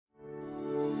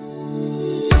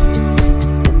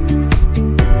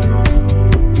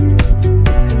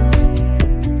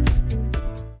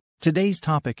Today's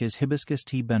topic is hibiscus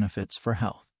tea benefits for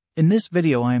health. In this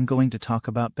video I am going to talk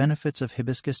about benefits of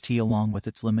hibiscus tea along with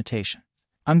its limitations.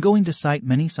 I'm going to cite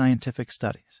many scientific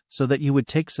studies so that you would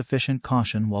take sufficient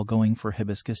caution while going for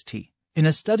hibiscus tea. In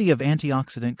a study of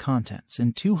antioxidant contents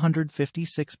in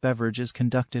 256 beverages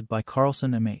conducted by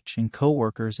Carlson MH and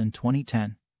co-workers in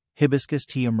 2010, hibiscus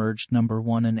tea emerged number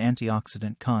 1 in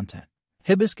antioxidant content.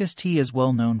 Hibiscus tea is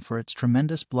well known for its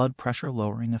tremendous blood pressure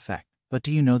lowering effect. But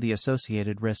do you know the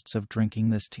associated risks of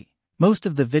drinking this tea? Most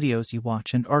of the videos you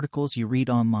watch and articles you read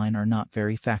online are not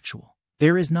very factual.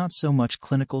 There is not so much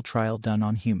clinical trial done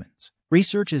on humans.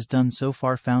 Research is done so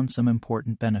far found some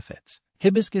important benefits.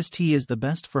 Hibiscus tea is the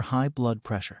best for high blood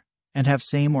pressure and have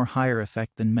same or higher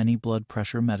effect than many blood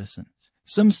pressure medicines.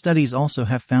 Some studies also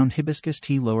have found hibiscus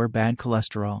tea lower bad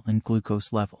cholesterol and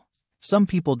glucose level. Some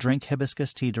people drink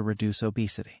hibiscus tea to reduce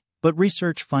obesity, but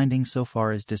research findings so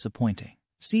far is disappointing.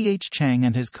 C.H. Chang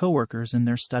and his co-workers in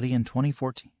their study in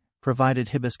 2014 provided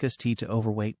hibiscus tea to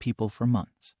overweight people for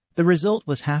months. The result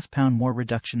was half-pound more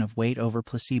reduction of weight over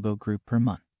placebo group per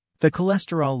month. The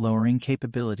cholesterol-lowering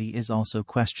capability is also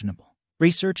questionable.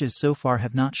 Researchers so far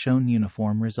have not shown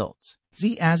uniform results.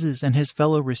 Z. Aziz and his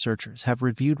fellow researchers have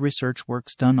reviewed research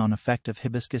works done on effect of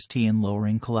hibiscus tea in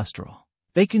lowering cholesterol.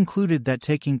 They concluded that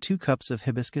taking 2 cups of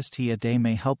hibiscus tea a day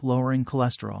may help lowering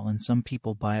cholesterol in some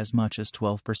people by as much as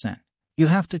 12%. You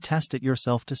have to test it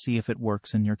yourself to see if it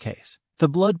works in your case. The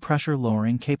blood pressure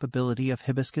lowering capability of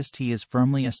hibiscus tea is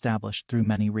firmly established through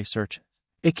many researches.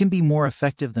 It can be more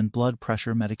effective than blood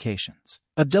pressure medications.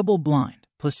 A double-blind,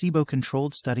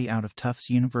 placebo-controlled study out of Tufts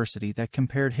University that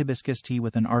compared hibiscus tea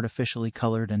with an artificially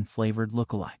colored and flavored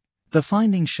lookalike. The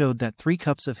findings showed that 3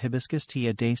 cups of hibiscus tea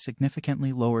a day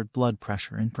significantly lowered blood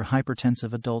pressure in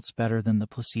hypertensive adults better than the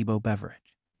placebo beverage.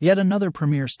 Yet another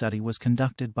premier study was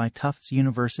conducted by Tufts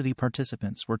University.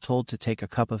 Participants were told to take a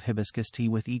cup of hibiscus tea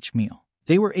with each meal.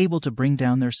 They were able to bring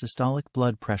down their systolic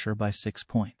blood pressure by 6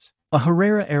 points. A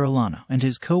Herrera Arellano and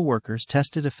his co-workers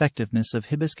tested effectiveness of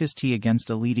hibiscus tea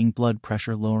against a leading blood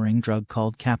pressure lowering drug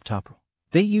called captopril.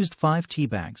 They used 5 tea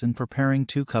bags in preparing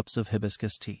 2 cups of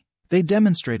hibiscus tea. They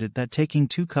demonstrated that taking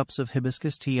 2 cups of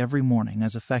hibiscus tea every morning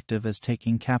is effective as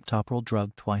taking captopril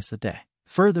drug twice a day.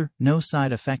 Further, no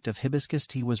side effect of hibiscus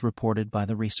tea was reported by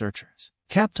the researchers.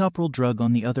 Captopril drug,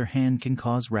 on the other hand, can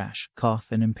cause rash, cough,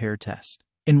 and impaired taste.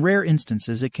 In rare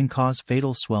instances, it can cause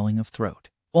fatal swelling of throat.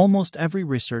 Almost every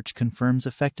research confirms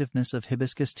effectiveness of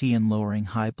hibiscus tea in lowering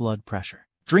high blood pressure.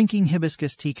 Drinking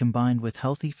hibiscus tea combined with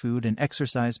healthy food and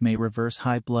exercise may reverse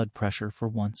high blood pressure for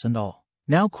once and all.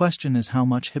 Now question is how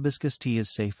much hibiscus tea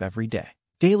is safe every day.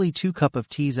 Daily 2 cups of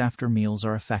teas after meals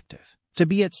are effective. To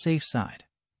be at safe side,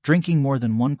 drinking more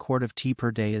than 1 quart of tea per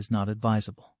day is not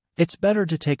advisable. It's better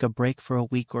to take a break for a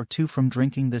week or 2 from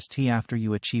drinking this tea after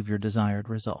you achieve your desired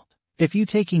result. If you're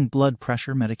taking blood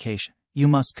pressure medication, you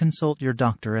must consult your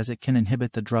doctor as it can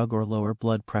inhibit the drug or lower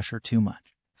blood pressure too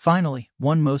much. Finally,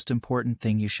 one most important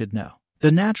thing you should know.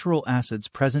 The natural acids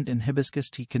present in hibiscus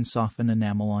tea can soften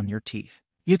enamel on your teeth.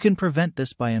 You can prevent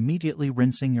this by immediately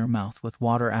rinsing your mouth with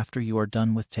water after you are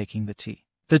done with taking the tea.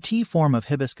 The tea form of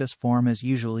hibiscus form is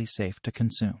usually safe to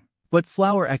consume, but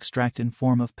flower extract in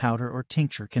form of powder or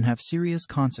tincture can have serious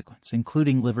consequences,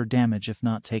 including liver damage if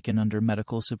not taken under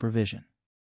medical supervision.